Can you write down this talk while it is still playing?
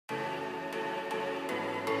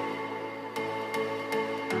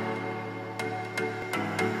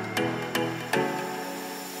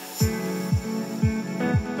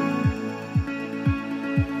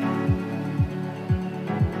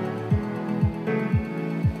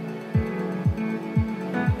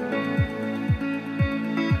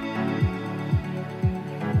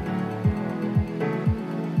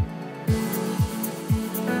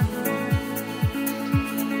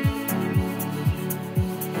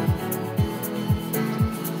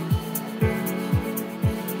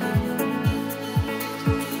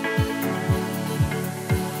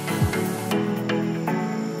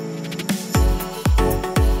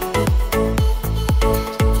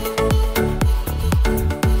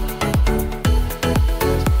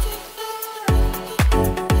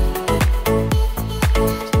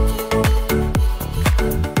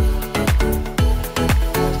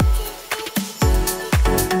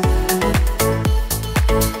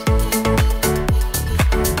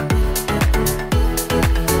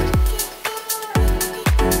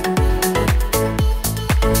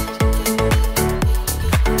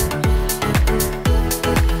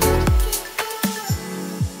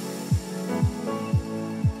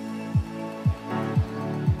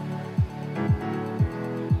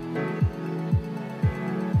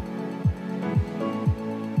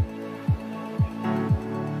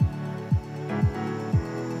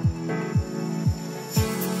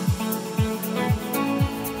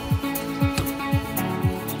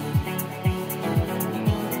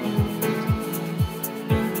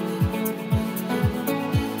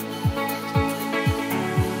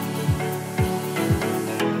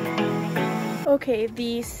Okay,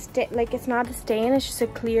 the like it's not a stain, it's just a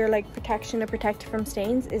clear like protection to protect it from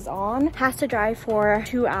stains is on. Has to dry for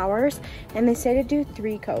 2 hours, and they say to do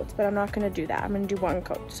 3 coats, but I'm not gonna do that. I'm gonna do 1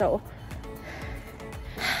 coat. So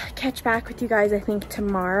catch back with you guys I think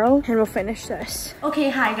tomorrow and we'll finish this.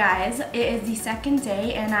 Okay, hi guys, it is the 2nd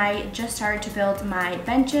day and I just started to build my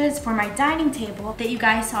benches for my dining table that you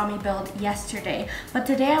guys saw me build yesterday. But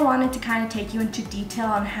today I wanted to kind of take you into detail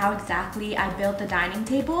on how exactly I built the dining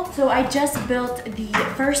table. So I just built the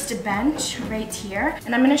first bench right here,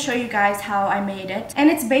 and I'm going to show you guys how I made it.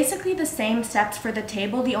 And it's basically the same steps for the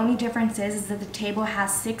table. The only difference is that the table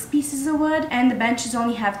has 6 pieces of wood and the benches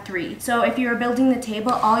only have 3. So if you were building the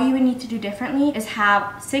table, all you would need to do differently is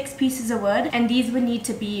have 6 pieces of wood, and these would need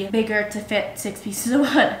to be bigger to fit 6 pieces of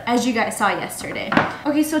wood, as you guys saw yesterday.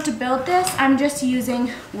 Okay, so to build this, I'm just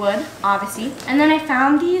using wood, obviously. And then I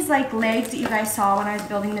found these like legs that you guys saw when I was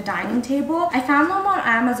building the dining table. I found them on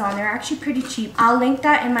Amazon. They're actually pretty cheap. I'll link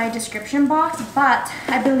that in my description box, but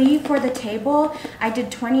I believe for the table, I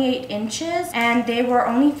did 28 inches and they were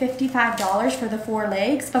only $55 for the 4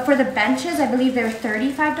 legs. But for the benches, I believe they were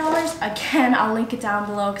 $35. Again, I'll link it down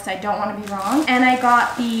below because I don't want to be wrong. And I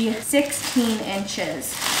got the 16 inches.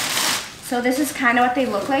 So this is kind of what they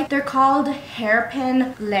look like. They're called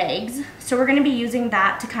hairpin legs. So we're going to be using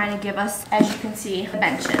that to kind of give us, as you can see, the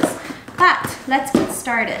benches. But let's get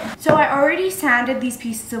started. So I already sanded these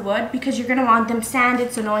pieces of wood because you're gonna want them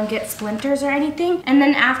sanded so no one gets splinters or anything. And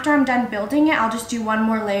then after I'm done building it, I'll just do 1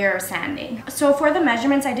 more layer of sanding. So for the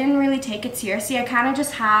measurements, I didn't really take it seriously. I kind of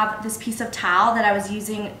just have this piece of towel that I was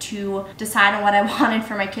using to decide on what I wanted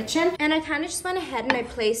for my kitchen. And I kind of just went ahead and I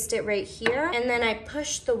placed it right here. And then I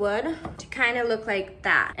pushed the wood to kind of look like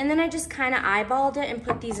that. And then I just kind of eyeballed it and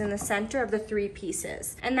put these in the center of the 3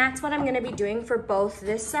 pieces. And that's what I'm gonna be doing for both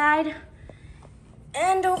this side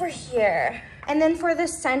and over here. And then for the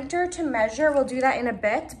center to measure, we'll do that in a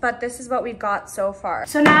bit, but this is what we've got so far.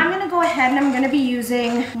 So now I'm gonna go ahead and I'm gonna be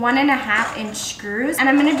using 1.5 inch screws, and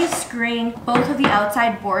I'm gonna be screwing both of the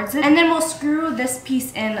outside boards in, and then we'll screw this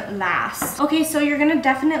piece in last. Okay, so you're gonna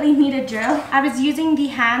definitely need a drill. I was using the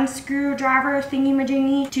hand screwdriver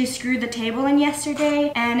thingy-majingy to screw the table in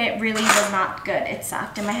yesterday, and it really was not good. It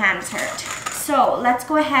sucked and my hands hurt. So let's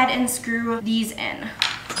go ahead and screw these in.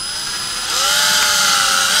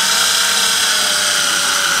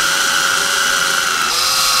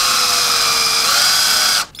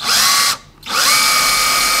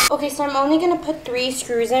 Okay, so I'm only gonna put 3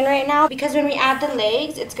 screws in right now because when we add the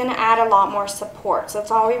legs, it's gonna add a lot more support. So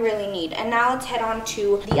that's all we really need. And now let's head on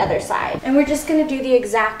to the other side. And we're just gonna do the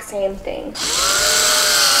exact same thing.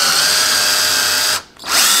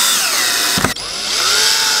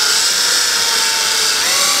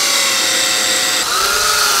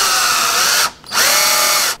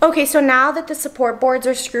 Okay, so now that the support boards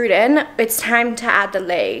are screwed in, it's time to add the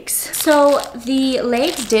legs. So the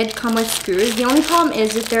legs did come with screws. The only problem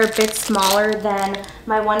is that they're a bit smaller than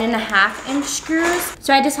my 1.5 inch screws.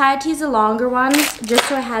 So I decided to use the longer ones just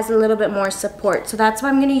so it has a little bit more support. So that's what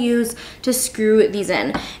I'm gonna use to screw these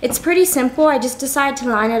in. It's pretty simple. I just decided to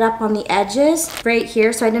line it up on the edges right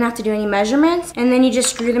here so I didn't have to do any measurements. And then you just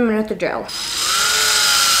screw them in with the drill.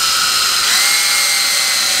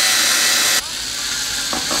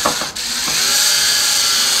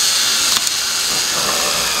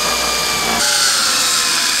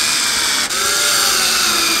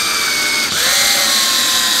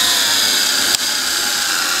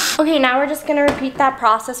 Okay, now we're just gonna repeat that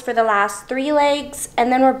process for the last 3 legs,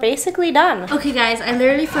 and then we're basically done. Okay guys, I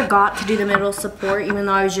literally forgot to do the middle support even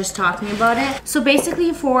though I was just talking about it. So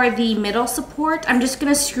basically for the middle support, I'm just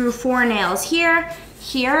gonna screw 4 nails here,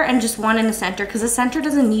 here, and just 1 in the center because the center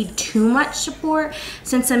doesn't need too much support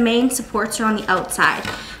since the main supports are on the outside.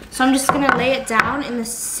 So I'm just gonna lay it down in the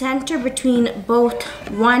center between both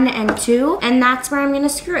 1 and 2, and that's where I'm gonna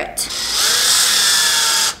screw it.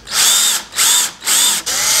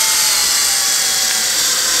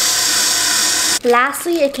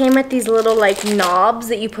 Lastly, it came with these little like knobs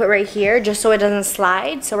that you put right here just so it doesn't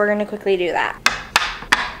slide. So we're gonna quickly do that.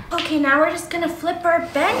 Okay, now we're just gonna flip our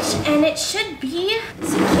bench and it should be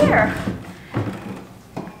secure.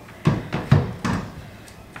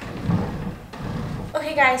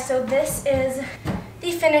 Okay guys, so this is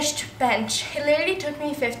the finished bench. It literally took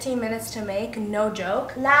me 15 minutes to make, no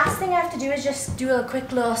joke. Last thing I have to do is just do a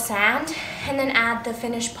quick little sand and then add the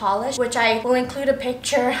finished polish, which I will include a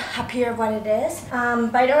picture up here of what it is.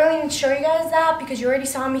 But I don't really need to show you guys that because you already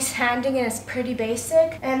saw me sanding and it's pretty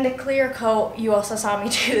basic. And the clear coat, you also saw me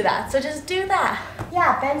do that. So just do that.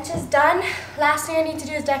 Yeah, bench is done. Last thing I need to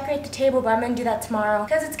do is decorate the table, but I'm gonna do that tomorrow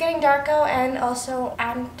because it's getting dark out and also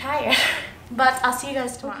I'm tired. But I'll see you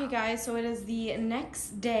guys tomorrow. Okay guys, so it is the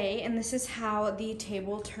next day and this is how the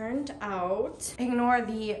table turned out. Ignore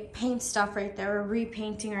the paint stuff right there. We're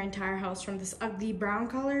repainting our entire house from this ugly brown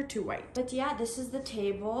color to white. But yeah, this is the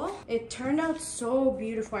table. It turned out so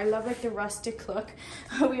beautiful. I love like the rustic look.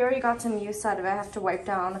 We already got some use out of it. I have to wipe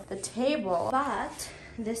down the table, but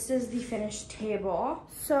this is the finished table.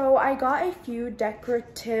 So I got a few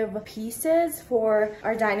decorative pieces for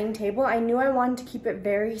our dining table. I knew I wanted to keep it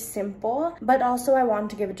very simple, but also I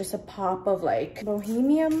wanted to give it just a pop of like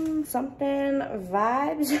bohemian something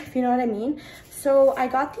vibes, if you know what I mean. So I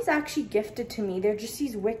got these actually gifted to me. They're just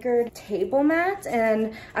these wickered table mats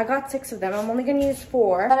and I got 6 of them. I'm only gonna use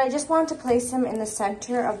 4, but I just wanted to place them in the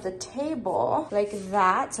center of the table like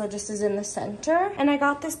that. So it just is in the center. And I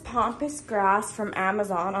got this pampas grass from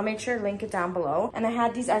Amazon. I'll make sure to link it down below. And I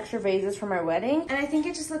had these extra vases for my wedding. And I think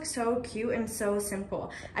it just looks so cute and so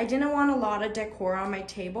simple. I didn't want a lot of decor on my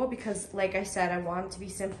table because like I said, I want it to be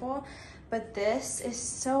simple. But this is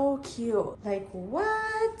so cute. Like,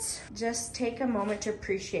 what? Just take a moment to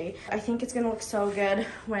appreciate. I think it's gonna look so good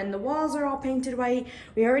when the walls are all painted white.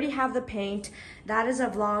 We already have the paint. That is a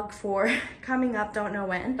vlog for coming up, don't know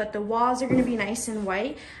when. But the walls are gonna be nice and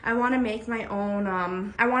white. I wanna make my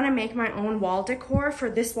own, wall decor for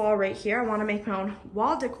this wall right here. I wanna make my own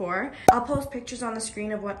wall decor. I'll post pictures on the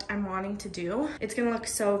screen of what I'm wanting to do. It's gonna look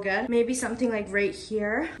so good. Maybe something like right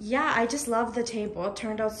here. Yeah, I just love the table. It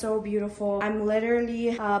turned out so beautiful. I'm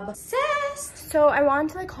literally obsessed. So I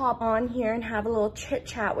wanted to like hop on here and have a little chit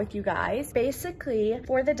chat with you guys. Basically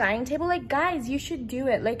for the dining table, like guys, you should do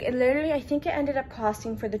it. Like it literally, I think it ended up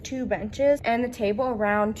costing for the 2 benches and the table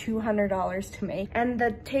around $200 to make. And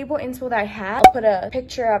the table inspo that I had, I'll put a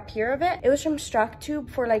picture up here of it. It was from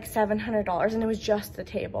StruckTube for like $700 and it was just the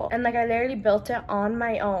table. And like I literally built it on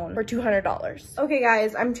my own for $200. Okay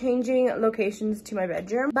guys, I'm changing locations to my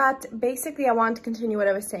bedroom, but basically I wanted to continue what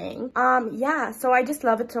I was saying. Yeah, so I just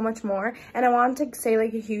love it so much more. And I wanted to say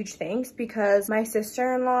like a huge thanks because my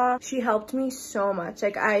sister-in-law, she helped me so much.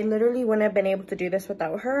 Like I literally wouldn't have been able to do this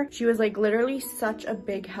without her. She was like literally such a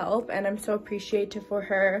big help and I'm so appreciative for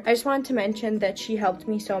her. I just wanted to mention that she helped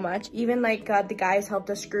me so much. Even like the guys helped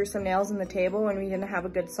us screw some nails in the table when we didn't have a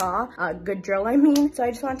good saw, good drill I mean. So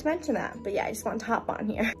I just wanted to mention that. But yeah, I just wanted to hop on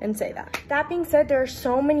here and say that. That being said, there are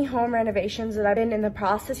so many home renovations that I've been in the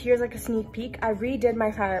process. Here's like a sneak peek. I redid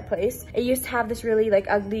my fireplace. It used to have this really like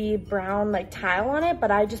ugly brown like tile on it, but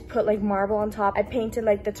I just put like marble on top. I painted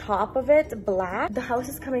like the top of it black. The house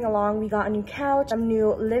is coming along. We got a new couch, some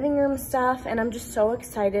new living room stuff, and I'm just so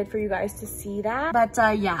excited for you guys to see that. But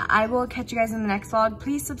yeah, I will catch you guys in the next vlog.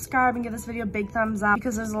 Please subscribe and give this video a big thumbs up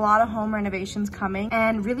because there's a lot of home renovations coming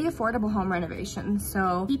and really affordable home renovations.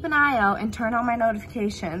 So keep an eye out and turn on my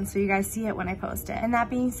notifications so you guys see it when I post it. And that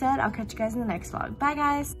being said, I'll catch you guys in the next vlog. Bye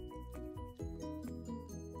guys.